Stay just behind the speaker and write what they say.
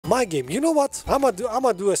My game. You know what? I'ma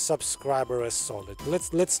do a subscriber as solid.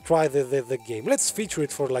 Let's try the game. Let's feature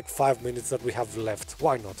it for like 5 minutes that we have left.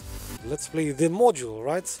 Why not? Let's play the module,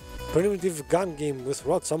 right? Primitive gun game with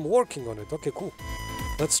rods. I'm working on it. Okay, cool.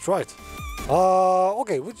 Let's try it.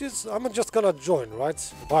 Okay, I'm just gonna join,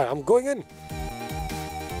 right? Alright, I'm going in.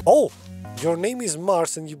 Oh, your name is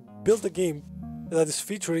Mars and you built a game that is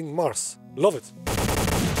featuring Mars. Love it.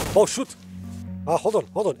 Oh shoot. Hold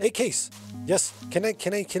on. AKs. Yes. Can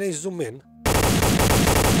I zoom in?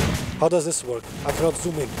 How does this work? I cannot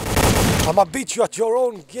zoom in. I'ma beat you at your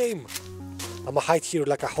own game. I'ma hide here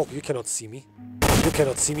like a hawk. You cannot see me. You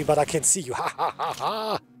cannot see me, but I can see you. Ha ha ha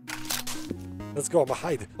ha. Let's go. I'ma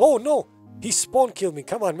hide. Oh no. He spawn killed me.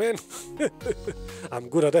 Come on, man. I'm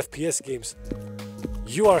good at FPS games.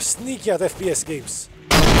 You are sneaky at FPS games.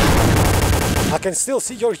 I can still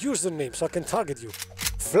see your username, so I can target you.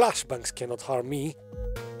 Flashbangs cannot harm me.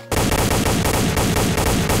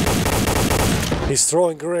 He's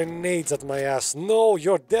throwing grenades at my ass. No,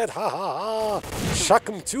 you're dead. Ha ha ha. Shock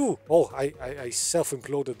him too. Oh, I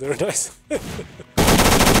self-imploded there. Nice.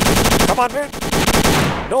 Come on, man.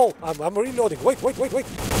 No, I'm reloading. Wait.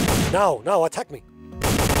 Now, attack me.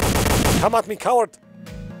 Come at me, coward.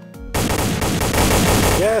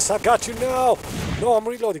 Yes, I got you now. No, I'm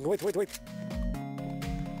reloading. Wait.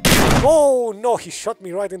 Oh, no, he shot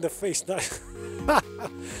me right in the face. Nice.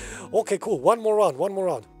 Okay, cool. One more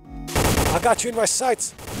round. I got you in my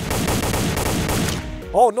sights.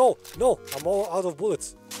 Oh, no. I'm all out of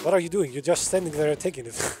bullets. What are you doing? You're just standing there and taking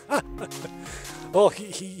it. Oh,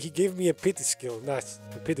 he gave me a pity skill. Nice.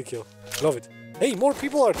 A pity kill. Love it. Hey, more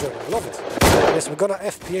people are joining. Love it. Yes, we're gonna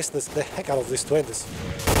FPS the heck out of this to end this.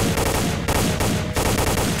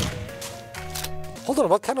 Hold on,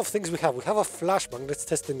 what kind of things we have? We have a flashbang. Let's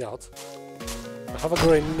test it out. I have a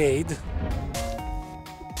grenade.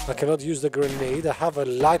 I cannot use the grenade. I have a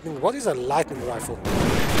lightning... What is a lightning rifle?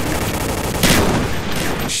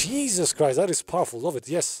 Jesus Christ, that is powerful. Love it,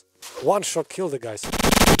 yes. One shot kill the guys.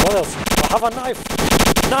 What else? I have a knife.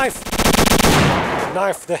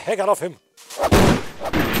 Knife the heck out of him.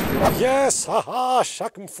 Yes, haha,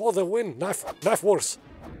 shock him for the win. Knife wars.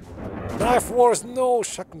 No,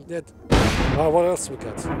 shock him dead. What else we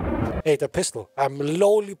got? Hey, the pistol. I'm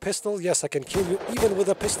lowly pistol. Yes, I can kill you even with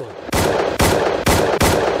a pistol.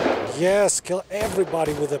 Yes, kill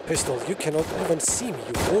everybody with a pistol. You cannot even see me,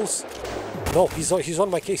 you fools. No, he's on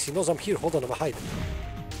my case. He knows I'm here. Hold on, I'm hide.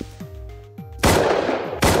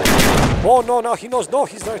 Oh, no, now he knows. No,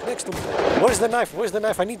 he's right next to me. Where's the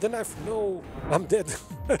knife? I need the knife. No, I'm dead.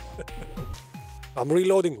 I'm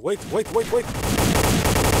reloading. Wait.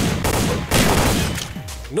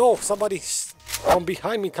 No, somebody from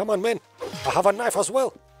behind me. Come on, man. I have a knife as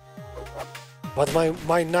well. But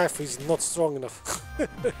my knife is not strong enough.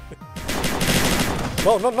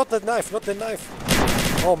 No, not the knife.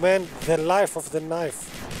 Oh, man, the life of the knife.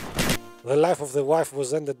 The life of the wife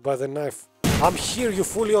was ended by the knife. I'm here, you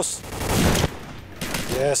fools.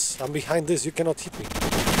 Yes, I'm behind this. You cannot hit me.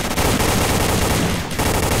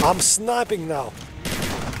 I'm sniping now.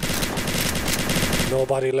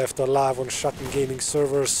 Nobody left alive on Shotgun Gaming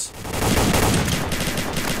servers.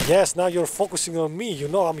 Yes, now you're focusing on me. You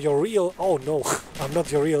know I'm your real... Oh no, I'm not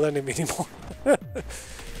your real enemy anymore.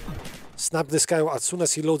 Snap this guy as soon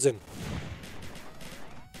as he loads in.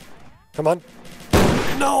 Come on.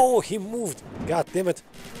 No, he moved. God damn it.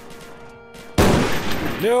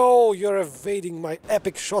 No, you're evading my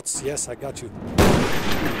epic shots. Yes, I got you.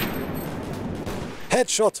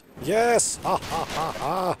 Headshot. Yes. Ha ha ha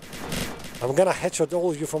ha. I'm gonna headshot all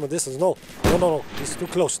of you from a distance. No. He's too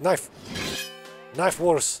close. Knife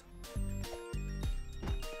wars.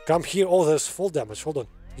 Come here. Oh, there's full damage. Hold on.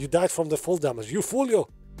 You died from the full damage. You fool you.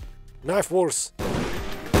 Knife wars.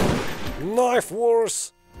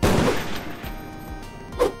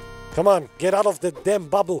 Come on. Get out of the damn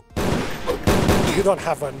bubble. You don't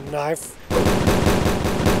have a knife.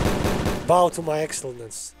 Bow to my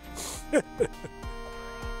excellence.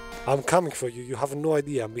 I'm coming for you. You have no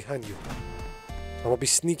idea. I'm behind you. I'm gonna be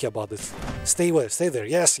sneaky about this. Stay there.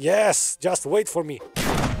 Yes. Just wait for me.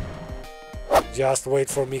 Just wait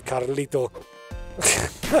for me, Carlito.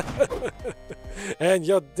 And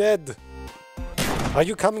you're dead. Are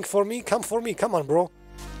you coming for me? Come for me. Come on, bro.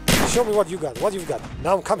 Show me what you got. What you've got.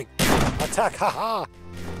 Now I'm coming. Attack. Haha.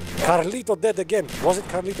 Carlito dead again. Was it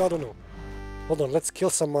Carlito? I don't know. Hold on. Let's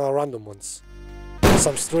kill some random ones.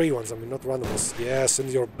 Some stray ones. I mean, not random ones. Yes, in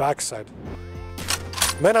your backside.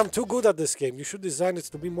 Man, I'm too good at this game. You should design it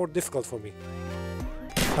to be more difficult for me.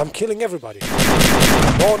 I'm killing everybody.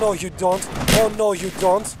 Oh, no, you don't. Oh, no, you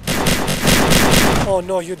don't. Oh,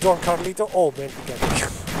 no, you don't, Carlito. Oh, man, he got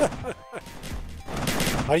me.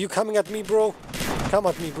 Are you coming at me, bro? Come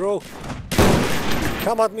at me, bro.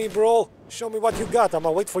 Come at me, bro. Show me what you got. I'ma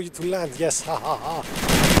wait for you to land. Yes, ha ha ha.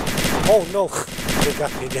 Oh no, they got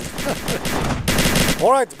me again.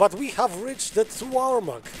 Alright, but we have reached the 2-hour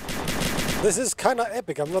mark. This is kinda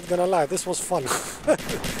epic, I'm not gonna lie. This was fun.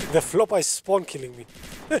 The flop I spawn killing me.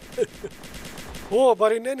 Oh,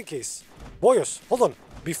 but in any case, boyos, hold on.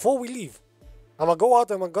 Before we leave, I'ma go out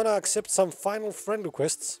and I'm gonna accept some final friend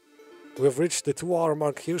requests. We've reached the 2-hour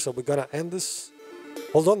mark here, so we're gonna end this.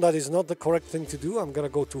 Hold on, that is not the correct thing to do. I'm gonna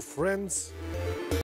go to friends.